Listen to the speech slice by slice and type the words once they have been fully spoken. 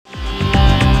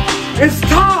It's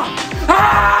time!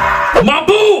 Ah! My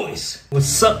boys!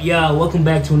 What's up, y'all? Welcome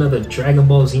back to another Dragon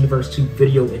Ball Xenoverse 2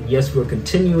 video. And yes, we're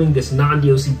continuing this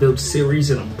non-DLC build series,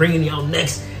 and I'm bringing y'all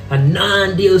next a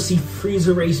non-DLC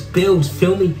Frieza race builds.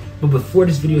 Feel me? But before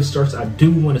this video starts, I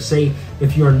do want to say,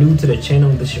 if you are new to the channel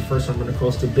and this is your first time running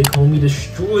across the big homie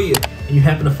Dztroyer, and you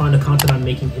happen to find the content I'm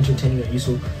making entertaining or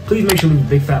useful, please make sure to leave a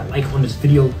big fat like on this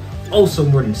video. Also,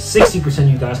 more than 60% of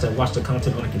you guys that watch the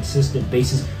content on a consistent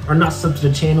basis are not sub to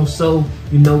the channel, so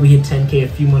you know we hit 10K a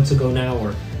few months ago now,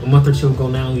 or a month or two ago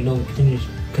now. You know we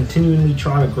continually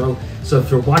try to grow. So if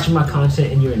you're watching my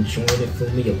content and you're enjoying it, feel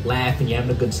me, you're laughing, you're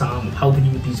having a good time, I'm helping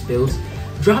you with these builds,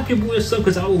 drop your boy a sub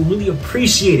because I will really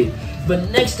appreciate it. But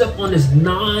next up on this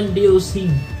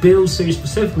non-DLC build series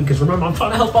specifically, because remember, I'm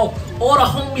trying to help out all the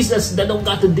homies that don't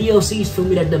got the DLCs, feel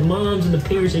me, that the moms and the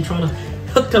parents, they trying to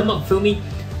hook them up, feel me.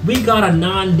 We got a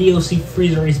non-DLC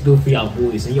Frieza race build for y'all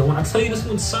boys. And yo, when I tell you this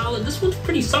one's solid, this one's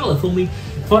pretty solid, feel me.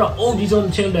 For the OGs on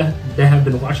the channel that have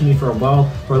been watching me for a while,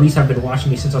 or at least have been watching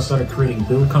me since I started creating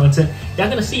build content, y'all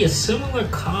gonna see a similar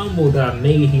combo that I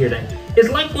made here that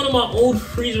is like one of my old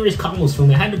Frieza race combos, feel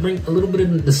me. I had to bring a little bit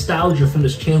of nostalgia from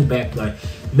this channel back, like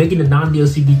making the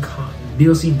non-DLC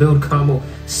build combo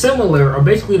similar, or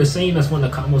basically the same as one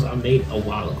of the combos I made a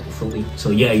while ago, feel me.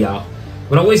 So yeah, y'all.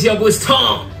 Without wasting y'all boys'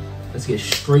 time, let's get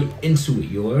straight into it,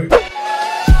 you heard?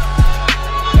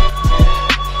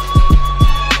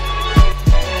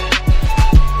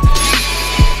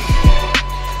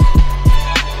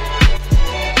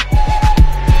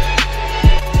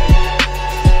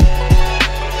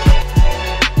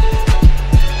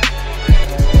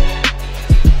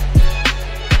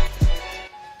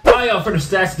 For the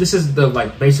stats, this is the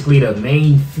basically the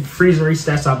main Frieza race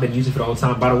stats I've been using for the whole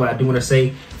time. By the way, I do want to say,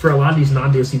 for a lot of these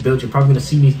non-DLC builds, you're probably going to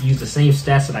see me use the same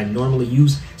stats that I normally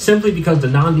use, simply because the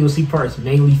non-DLC part is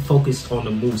mainly focused on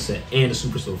the moveset and the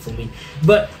Supersoul for me.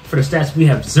 But for the stats, we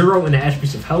have 0 in the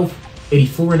attributes of health,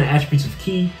 84 in the attributes of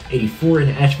ki, 84 in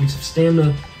the attributes of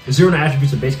stamina, 0 in the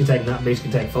attributes of basic attack, not basic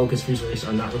attack focus. Frieza race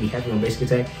are not really heavy on basic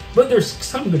attack, but there's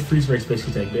some good Frieza race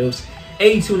basic attack builds.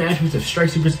 82 in the attributes of strike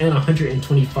supers, and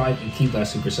 125 in ki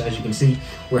blast supers. So as you can see,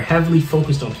 we're heavily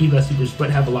focused on ki blast supers, but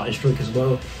have a lot in strike as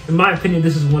well. In my opinion,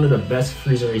 this is one of the best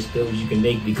Frieza race builds you can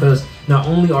make, because not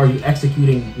only are you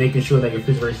executing, making sure that your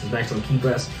Frieza race is maxed on ki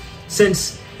blast,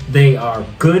 since they are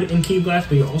good in ki blast,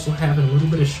 but you're also having a little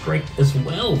bit of strike as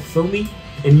well, feel me?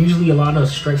 And usually a lot of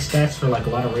strike stats for like a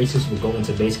lot of races will go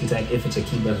into basic attack if it's a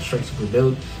ki blast or strike super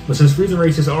build. But since Frieza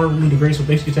races aren't really the greatest with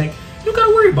basic attack, you don't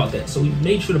gotta worry about that. So we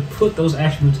made sure to put those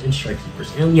attributes in strike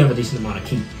supers, and we have a decent amount of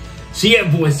ki. So yeah,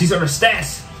 boys, these are the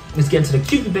stats. Let's get into the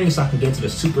QQ Bang so I can get to the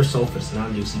Supersoul for this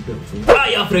non-DLC build.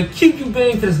 Alright, y'all, for the QQ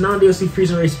Bang for this non-DLC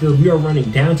Frieza race build, we are running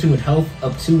down 2 in health,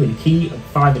 up 2 in ki, up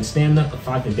 5 in stamina, up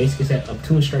 5 in basic attack, up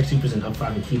 2 in strike supers, and up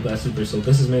 5 in ki blast supers. So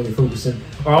this is mainly focusing,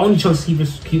 or I only chose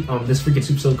this freaking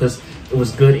Supersoul because it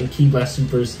was good in ki blast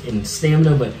supers and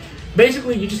stamina, but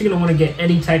basically, you're just going to want to get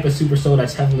any type of Supersoul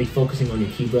that's heavily focusing on your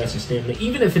ki blast and stamina.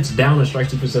 Even if it's down on strike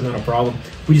supers, that's not a problem.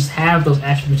 We just have those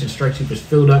attributes and strike supers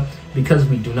filled up because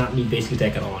we do not need basic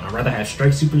attack at all. And I'd rather have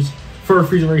strike supers for a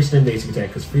Frieza race than basic attack,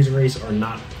 because Frieza race are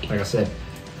not, like I said,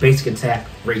 basic attack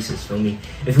races for me.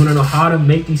 If you want to know how to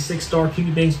make these 6-star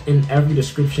QQ Bangs, in every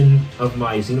description of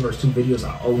my Xenoverse 2 videos,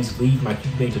 I always leave my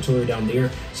QQ Bang tutorial down there.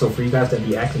 So for you guys that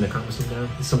be asking in the comments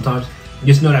sometimes,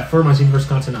 just know that for my Xenoverse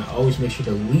content, I always make sure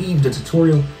to leave the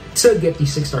tutorial to get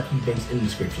these 6-star QQ Bangs in the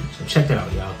description. So check that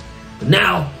out, y'all. But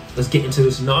now, let's get into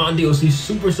this non-DLC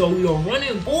Supersoul we are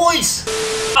running, boys!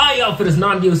 Alright, y'all, for this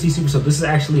non-DLC Supersoul, this is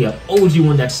actually an OG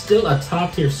one that's still a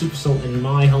top-tier Supersoul in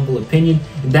my humble opinion,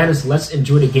 and that is Let's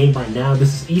Enjoy the Game Right Now.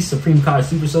 This is East Supreme Kai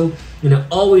Supersoul, and it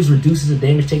always reduces the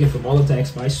damage taken from all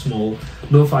attacks by small,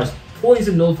 nullifies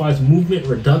poison, nullifies movement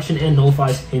reduction, and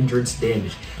nullifies hindrance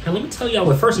damage. Now let me tell y'all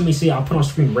what, first let me see, I'll put on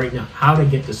screen right now how to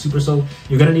get the Supersoul.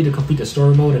 You're going to need to complete the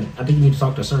story mode, and I think you need to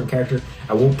talk to a certain character.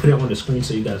 I won't put it on the screen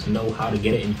so you guys know how to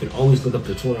get it, and you can always look up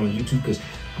the tutorial on YouTube, because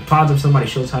I'm positive somebody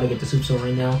shows how to get the Supersoul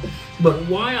right now. But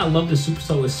why I love the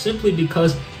Supersoul is simply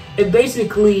because it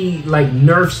basically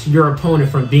nerfs your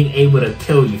opponent from being able to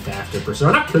kill you faster, per se.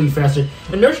 Or not kill you faster,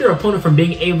 it nerfs your opponent from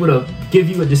being able to give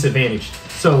you a disadvantage.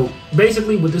 So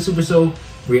basically with the Supersoul,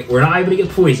 we're not able to get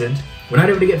poisoned, we're not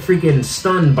able to get freaking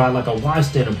stunned by like a Y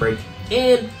standard break,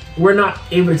 and we're not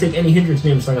able to take any hindrance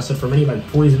damage, like I said, from any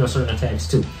poison or certain attacks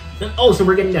too. And also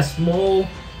we're getting that small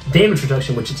damage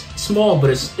reduction, which is small, but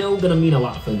it's still gonna mean a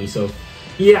lot for me. So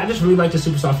yeah, I just really like the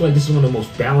Supersoul. I feel like this is one of the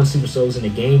most balanced Supersouls in the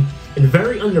game, and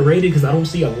very underrated because I don't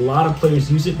see a lot of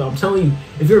players use it. But I'm telling you,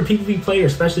 if you're a PvP player,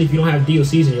 especially if you don't have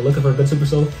DLCs and you're looking for a good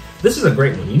Supersoul, this is a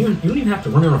great one. You don't even have to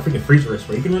run it on a freaking Frieza race,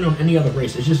 but you can run it on any other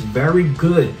race. It's just very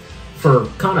good for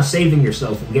kind of saving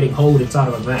yourself from getting hold inside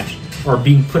of a match or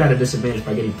being put at a disadvantage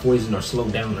by getting poisoned or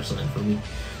slowed down or something for me.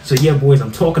 So yeah, boys,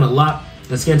 I'm talking a lot.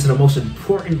 Let's get into the most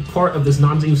important part of this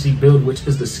non-DLC build, which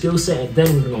is the skill set, and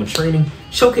then we're going to training,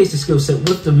 showcase the skill set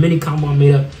with the mini combo I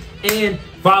made up, and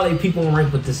violate people on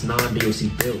rank with this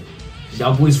non-DLC build.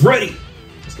 Y'all boys ready?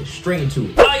 Let's get straight into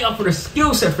it. Alright, y'all, for the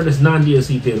skill set for this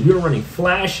non-DLC build, we are running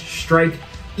Flash, Strike,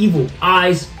 Evil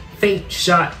Eyes, Faint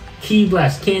Shot, Ki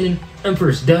Blast Cannon,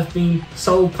 Emperor's Death Beam,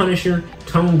 Soul Punisher,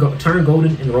 Turn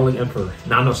Golden, and Rolling Emperor.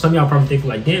 Now I know some of y'all probably thinking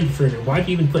like, damn, why'd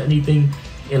you even put anything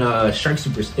in Strike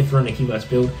Supers if you're running a Ki Blast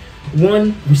build?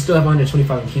 One, we still have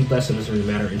 125 in Ki Blast, so it doesn't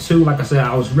really matter. And two, like I said,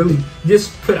 I really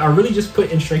just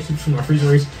put in Strike Supers for my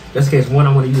FRIEZA race. Just in case one,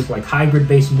 I want to use like hybrid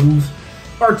based moves,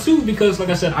 or two, because like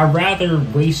I said, I'd rather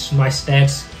waste my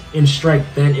stats in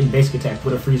Strike than in basic attack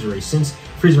with a FRIEZA race, since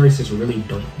FRIEZA races really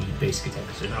don't need basic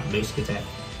attacks. They're not basic attack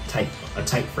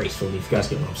type phrase for me, if you guys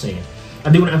get what I'm saying. I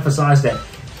do want to emphasize that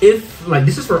if, like,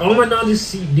 this is for all my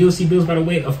non-DLC builds, by the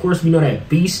way. Of course, we know that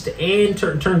Beast and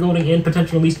Turn Golden and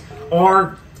Potential Release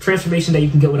are transformation that you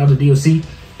can get without the DLC.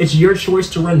 It's your choice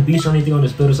to run Beast or anything on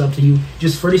this build. It's up to you.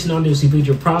 Just for these non-DLC builds,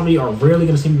 you probably are rarely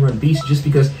going to see me run Beast, just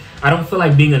because I don't feel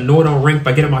like being annoyed on rank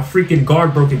by getting my freaking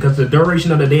guard broken, because the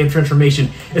duration of the damn transformation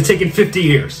is taking 50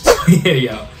 years. So yeah,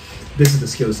 yo, this is the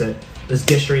skill set. Let's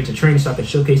get straight into training so I can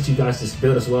showcase to you guys this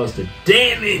build as well as the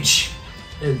damage.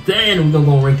 And then we're going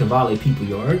to go on rank to violate people,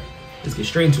 you alright? Let's get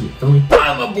straight into it, feel me?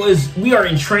 Alright, my boys, we are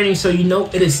in training, so you know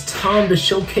it is time to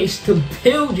showcase the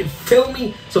build, you feel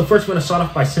me? So first we're going to start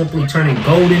off by simply turning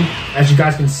golden. As you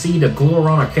guys can see, the glow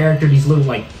around our character, these little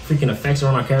like freaking effects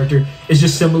around our character, is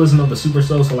just symbolism of the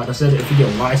Supersoul. So like I said, if we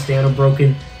get Y stamina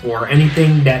broken or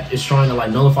anything that is trying to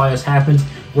like nullify us happens,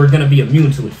 we're going to be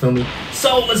immune to it, feel me?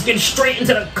 So let's get straight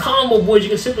into the combo, boys. You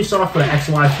can simply start off with an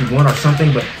XY if you want or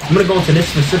something, but I'm going to go into this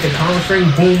specific combo string.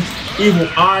 Boom, Evil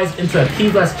Eyes into a Ki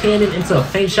Blast Cannon, into a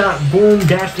Faint Shot, boom,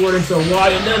 Dashboard into a Y,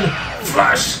 and then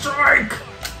Flash Strike.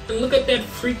 And look at that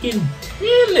freaking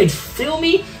damage, feel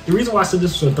me? The reason why I said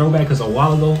this was a throwback is a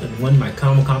while ago in one of my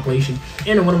combo compilation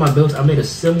and in one of my builds, I made a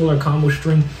similar combo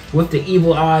string with the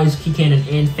Evil Eyes, Ki Cannon,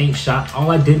 and Faint Shot.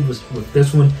 All I did was with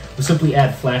this one was simply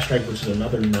add Flash Strike, which is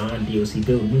another non-DLC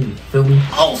build move, feel me?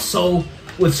 Also,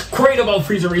 what's great about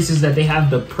FRIEZA races is that they have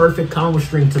the perfect combo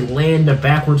string to land the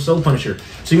backward Soul Punisher.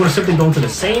 So you want to simply go into the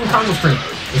same combo string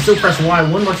and still press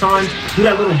Y one more time, do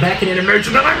that little back end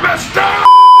animation, and I messed up!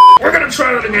 We're gonna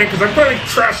try that again because I'm probably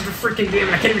trashed the freaking game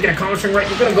and I can't even get a combo string right.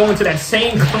 We're gonna go into that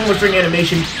same combo string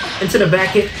animation, into the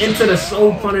back hit, into the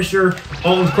Soul Punisher.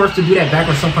 Oh, of course, to do that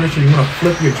backward Soul Punisher, you want to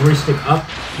flip your joystick up.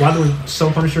 While doing Soul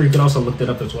Punisher, you can also look that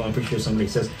up as well. I'm pretty sure somebody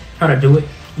says how to do it.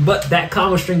 But that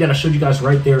combo string that I showed you guys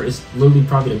right there is literally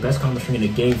probably the best combo string in the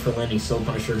game for landing Soul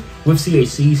Punisher with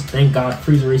CACs. Thank God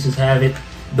FRIEZA races have it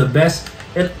the best.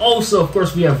 And also, of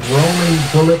course, we have Rolling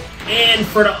Bullet. And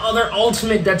for the other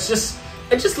ultimate, that's just...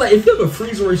 it's just like, if you have a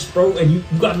FRIEZA race, bro, and you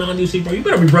got non-DLC, bro, you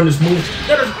better rerun this move.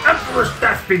 That is Emperor's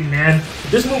Death Beam, man.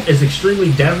 This move is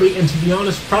extremely deadly, and to be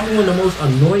honest, probably one of the most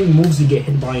annoying moves to get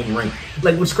hit by in rank.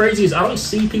 Like, what's crazy is I don't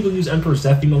see people use Emperor's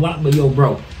Death Beam a lot, but yo,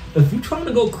 bro, if you're trying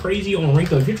to go crazy on rank,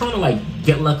 though, if you're trying to, like,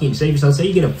 get lucky and save yourself, say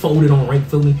you get a folded on rank,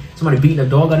 feel me? Somebody beating a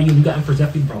dog out of you, you got Emperor's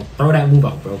Death Beam, bro, throw that move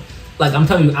out, bro. Like, I'm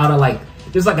telling you, out of, like,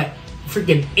 there's, like, a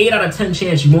freaking 8 out of 10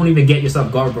 chance you won't even get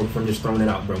yourself guard broke from just throwing it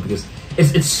out, bro, because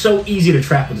it's so easy to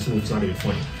trap with this move. It's not even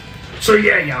funny. So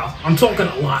yeah, y'all, I'm talking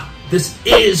a lot. This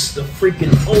is the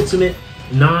freaking ultimate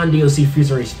non-DLC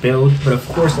FRIEZA race build, but of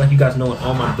course, like you guys know in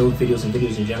all my build videos and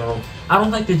videos in general, I don't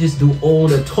like to just do all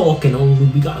the talking. Only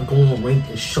we gotta go on rank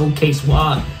and showcase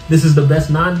why this is the best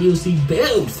non-DLC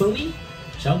build. Feel me?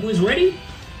 Y'all boys ready?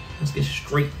 Let's get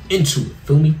straight into it.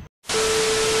 Feel me?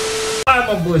 Alright,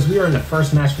 my boys, we are in the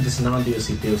first match for this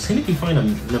non-DLC build. So if you find a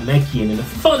Namekian and a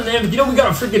fun name, you know we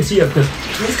got a freaking tee up because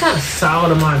he's kind of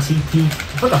solid amount of TP. I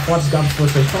thought I fought this guy before,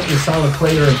 so he's probably a solid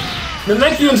player. And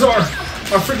Namekians are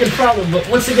a freaking problem, but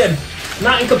once again,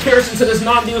 not in comparison to this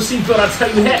non-DLC build. I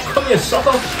tell you, heck, come here,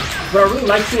 sucker. What I really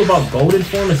like too about Golden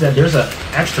Form is that there's an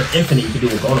extra infinite you can do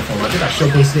with Golden Form. I think I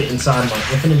showcased it inside my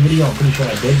infinite video. I'm pretty sure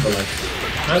I did, but like,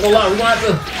 I ain't gonna lie, we're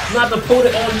gonna have to pull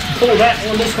that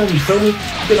on this one, you feel me?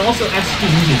 You can also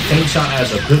execute using Faint Shot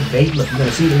as a good bait. Look, you're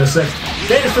gonna see it in a sec.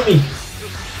 Bait it for me.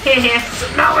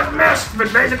 Now it missed,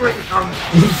 but basically,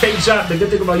 Faint Shot, the good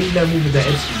thing about using that move is that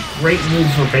it's a great move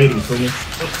for baiting for me.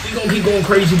 So we're gonna keep going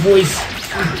crazy, boys.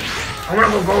 I'm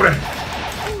gonna go golden.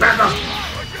 Back up.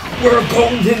 We're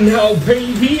golden now,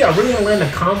 baby. I really wanna land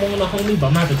a combo on the homie,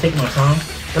 but I'm gonna have to take my time.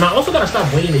 And I also gotta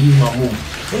stop waiting to use my move.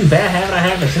 One bad habit I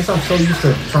have is since I'm so used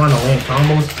to trying to land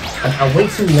combos, I wait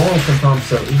too long sometimes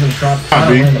to even try to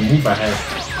land the move I have.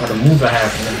 or the moves I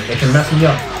have, and they can mess me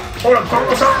up. Hold up,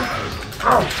 Combo-san?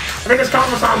 Oh, I think it's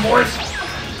Combo-san, boys.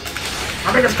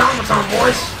 I think it's Combo-san,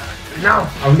 boys. No.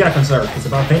 Oh, we gotta conserve, because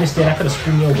if I finished it, I could have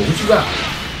screwed me over. What you got?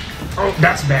 Oh,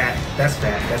 that's bad. That's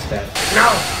bad. That's bad. No!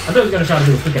 I thought he was gonna try to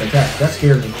do a freaking attack. That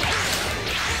scared me.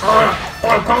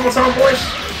 Hold up, Combo-san, boys.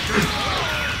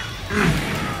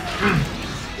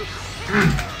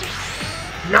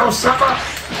 No, sucker!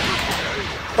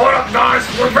 Hold up, guys.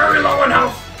 We're very low in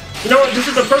health. You know what? This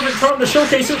is the perfect time to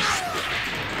showcase it.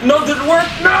 No, didn't work.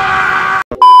 No!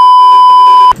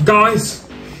 Guys,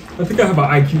 I think I have an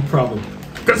IQ problem.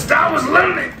 Because that was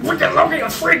literally freaking Loki, a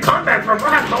free combat, bro.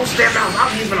 I have no stamina.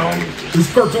 I'm even on me. This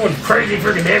perk doing crazy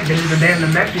freaking damage because he's a damn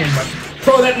Namekian, but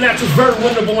bro, that match was very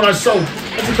winnable when I sold.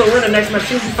 I think we're in the next match.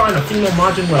 Seems to find a female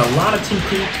Majin with a lot of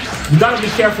TP. You gotta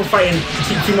be careful fighting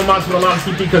female Majin with a lot of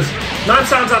TP because 9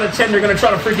 times out of 10 they're gonna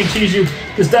try to freaking cheese you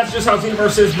because that's just how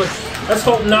Xenoverse is. But let's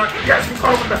hope not. Yes, we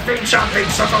call it the fake shot, big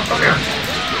sucker. Come here.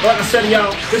 Like I said,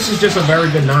 y'all, this is just a very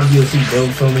good non-DLC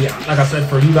build for me. Like I said,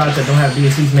 for you guys that don't have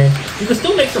DLCs, man, you can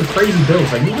still make some crazy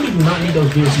builds. Like, you really do not need those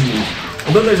DLC moves.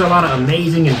 Although there's a lot of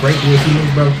amazing and great DLC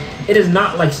moves, bro, it is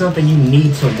not like something you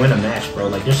need to win a match, bro.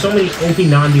 Like, there's so many OP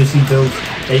non-DLC builds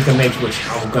that you can make, which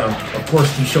I'm gonna, of course,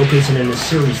 be showcasing in this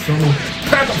series. Feel me?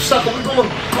 Pack up, sucker. We're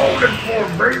going golden for,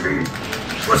 baby.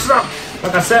 What's up?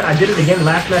 Like I said, I did it again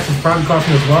last match, which probably cost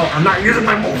me as well. I'm not using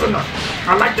my moves enough.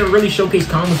 I like to really showcase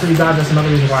combos for you guys. That's another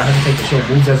reason why I hesitate to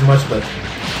show moves as much, but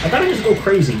I gotta just go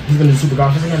crazy. He's gonna do super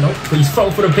golfers again. Nope. Please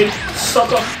fall for the bait,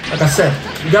 sucker. Like I said,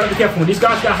 you gotta be careful. When these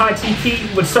guys got high TP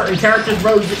with certain characters,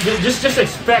 bro, just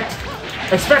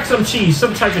expect some cheese,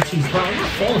 some type of cheese. Bro, I'm not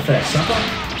falling for that, sucker.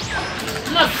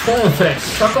 I'm not falling for that,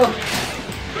 sucker.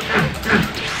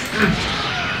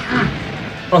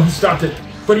 Oh, he stopped it.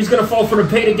 But he's gonna fall for the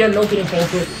bait again. No, he didn't fall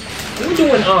for it. What are we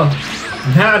doing?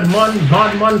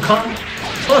 Mod come.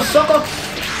 Oh, sucker.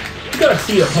 You gotta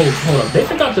see it. Hold up. They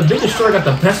forgot the Big Dztroyer got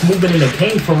the best movement in the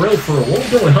game for real. What we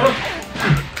doing, huh?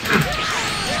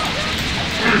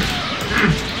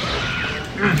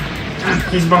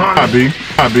 He's behind me.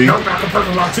 No, not the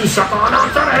person lock too, sucker. Oh, no, I'm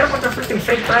trying to hit him with the freaking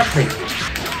fake crash bait.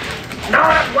 No,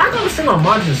 why do I think my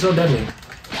Majin is so deadly?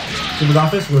 Super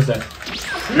Office? What's that?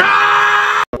 No!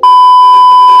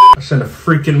 I should have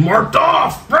freaking marked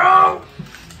off, bro!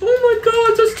 Oh my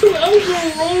god, just 2 L's in a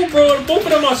row, bro. Both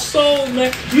of them are sold,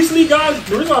 man. Usually, guys,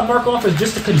 the reason why I mark off is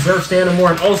just to conserve stamina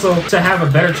more and also to have a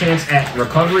better chance at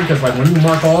recovery. Because, like, when you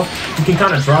mark off, you can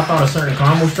kind of drop out of certain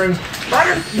combo strings. I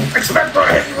didn't expect to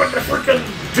hit me with the freaking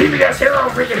TBS hero,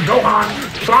 freaking Gohan,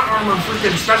 plot armor,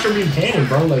 freaking special beam cannon,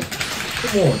 bro. Like,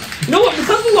 come on. You know what?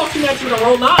 Because we lost 2 matches in a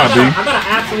row, now I gotta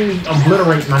absolutely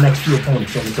obliterate my next few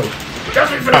opponents. So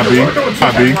just for the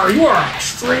you are an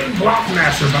extreme block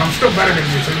master, but I'm still better than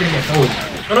you, so you're gonna get told.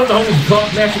 I know the homie's block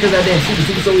master because that damn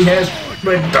Supersoul he has,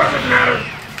 but it doesn't matter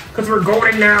because we're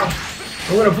golding now.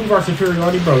 We're gonna prove our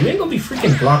superiority, bro. You ain't gonna be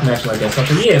freaking block master like that,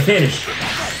 sucker. Yeah, finish.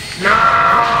 No,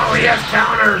 he has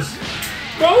counters.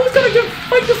 Bro, he's gonna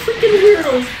fight the freaking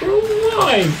weirdos, bro.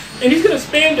 Why? And he's gonna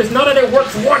spam this. Now that it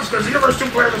works once, because the Xenoverse 2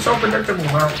 players are so predictable,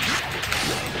 bro.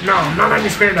 No, I'm not letting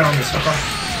you spam that on this sucker.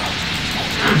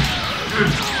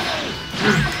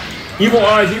 Evil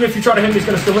eyes, even if you try to hit me, he's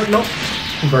gonna still hit. Nope.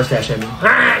 Reverse dash at me.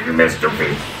 Ah, you missed,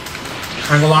 stupid.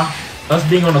 I ain't gonna lie. Us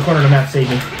being on the corner of the map saved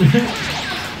me.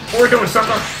 What we doing,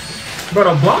 sucker? Bro,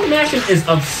 the block mashing is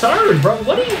absurd, bro.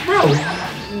 What do you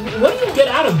get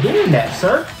out of doing that,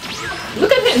 sir?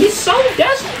 Look at him. He's so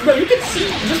desperate, bro. You can see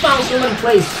just by how someone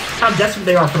plays how desperate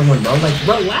they are for the win, bro. Like,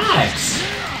 relax.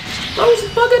 Bro, he's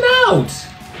bugging out.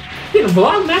 You're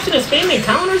block mashing and spamming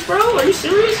counters, bro? Are you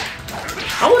serious?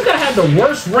 I would have had the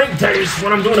worst rank days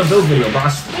when I'm doing a build video, bro. I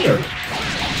swear.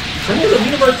 When there's a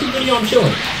Xenoverse 2 video, I'm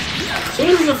chilling. As soon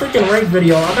as there's a freaking rank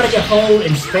video, I gotta get hold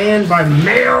and spanned by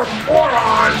male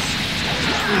morons.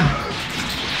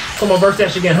 Come on, burst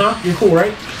dash again, huh? You're cool,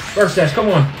 right? Burst dash, come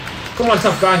on. Come on,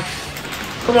 tough guy.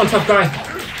 Come on, tough guy.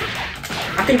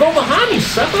 I can go behind you,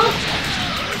 sucker.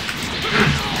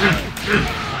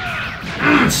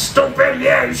 Stupid,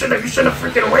 yeah, you should have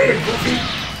freaking waited, goofy.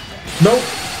 Nope.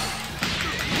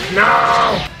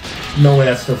 No! No way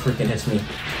that still freaking hits me.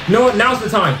 No, now's the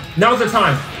time. Now's the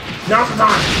time. Now's the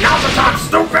time. Now's the time,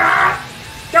 stupid!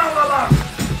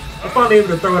 I'm finally able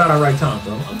to throw it out at the right time,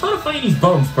 bro. I'm trying to fight these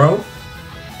bums, bro.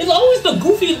 It's always the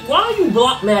goofy. Why are you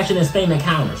block mashing and spamming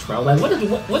counters, bro? Like,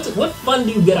 what fun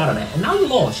do you get out of that? And now you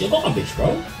lost. You're garbage,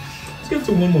 bro. Let's get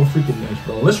to one more freaking match,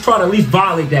 bro. Let's try to at least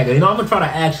violate that guy. You know, I'm gonna try to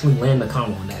actually land the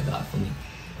combo on that guy for me.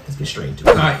 Let's get straight into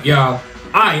it. Alright, y'all.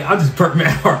 I'll just perk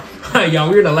mad hard. Alright, y'all,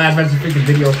 we're in the last match of the freaking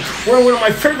video. We're in one of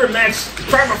my favorite matches.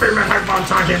 Probably my favorite match on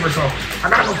time chamber, so I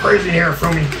gotta go crazy in here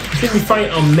for me. I think we fight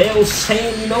a male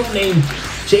Saiyan, you know, named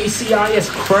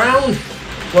JCIS Crown.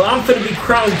 Well, I'm finna be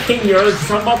crowned king, you heard,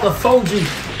 because I'm about to fold you.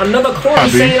 Another corny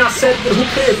Saiyan I said, but who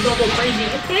cares? We're gonna go crazy,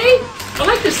 okay? I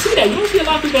like to see that. You don't see a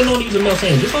lot of people that know he's a male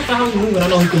Saiyan. Just like how he's moving, I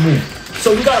know he can move.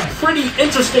 So we got a pretty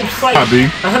interesting fight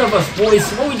ahead of us, boys.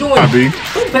 What are we doing?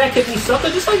 Don't back hit me, sucker.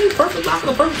 Just like you perfect block,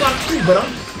 the perfect block too, but I'm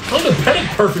the petty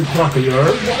perfect blocker, you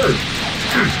heard? Word.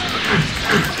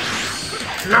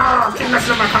 No, keep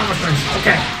messing up my accomplishments.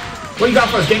 Okay. What you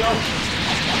got for us, Dingo?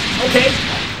 Okay.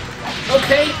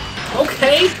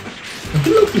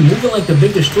 You look, you moving like the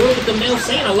big destroyer with the male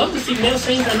Saiyan. I love to see male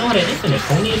Saiyans that know how to infinite,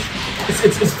 pony.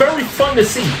 It's very fun to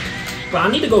see. But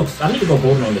I need to go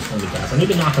golden on this one, guys. I need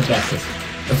to knock him back.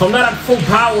 If I'm not at full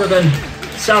power, then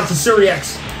shout out to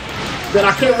Syriax. Then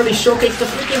I can't really showcase the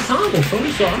freaking combo,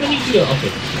 Tony. So I'm gonna need you to.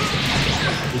 Okay.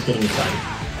 Just getting excited.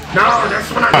 No, that's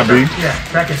when I need to. Yeah,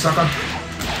 back it, sucker.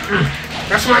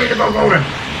 That's when I need to go golden.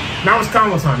 Now it's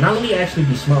combo time. Now let me actually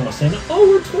be smart on saying, oh,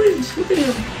 we're twins. Look at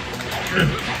him.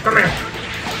 Come here.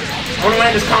 I want to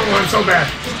land this combo on so bad.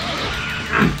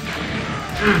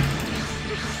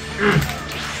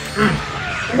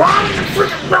 What?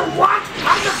 Bro, what?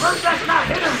 I'm the first that's not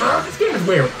hitting, bro. This game is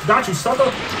weird. Got you,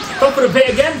 sucker. Go for the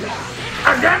pay again.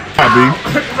 Again?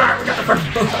 Right, we got the first.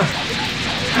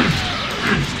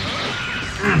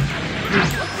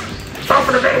 Go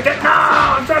for the bait again. No,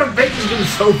 I'm trying to bait this dude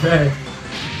so bad.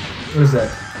 What is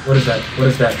that?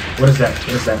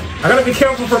 I gotta be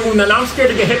careful for moving. Now I'm scared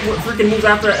to get hit with freaking moves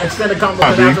after extended combo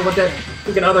after what that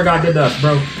freaking other guy did to us,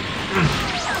 bro.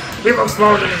 We look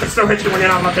slower than it can still hit you when you're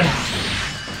not looking.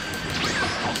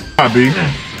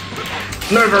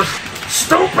 Xenoverse.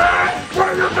 Stupid! What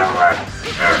are you doing?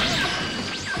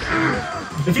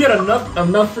 If you had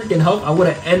enough freaking help, I would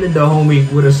have ended the homie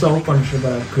with a soul punisher,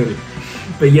 but I couldn't.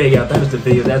 But yeah, that was the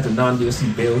video. That's the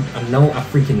non-DLC build. I know I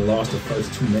freaking lost the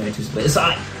first 2 matches, but it's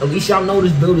alright. At least y'all know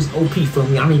this build is OP for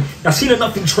me. I mean, I've seen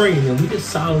enough in training, and we did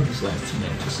solid these last 2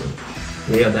 matches. So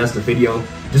yeah, that's the video.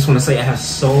 Just want to say I have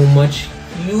so much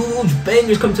huge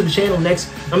bangers coming to the channel next.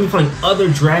 I'm gonna be playing other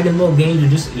Dragon Mode games,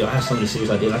 and just I have so many series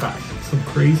I did. I got some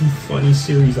crazy funny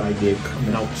series I did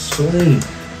coming out soon.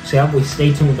 So y'all boys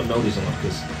stay tuned with the notice on,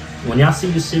 because when y'all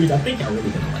see this series, I think y'all really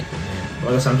gonna like it, man.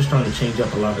 Like I said, I'm just trying to change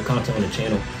up a lot of the content on the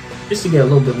channel just to get a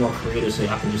little bit more creative so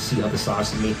y'all can just see other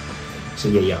sides of me. So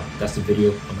yeah, y'all, that's the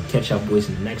video. I'm gonna catch y'all boys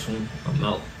in the next one. I'm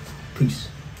out. Peace.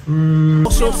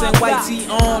 Shorts and white tee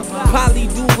on, poly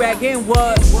do rag and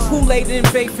what? Kool-Aid in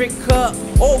favorite cup,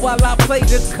 or while I play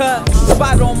the cut.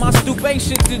 Spot on my stoop, ain't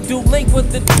shit to do. Link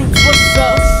with the troops, what's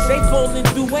up? They falling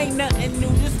through, ain't nothing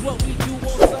new. This what we do.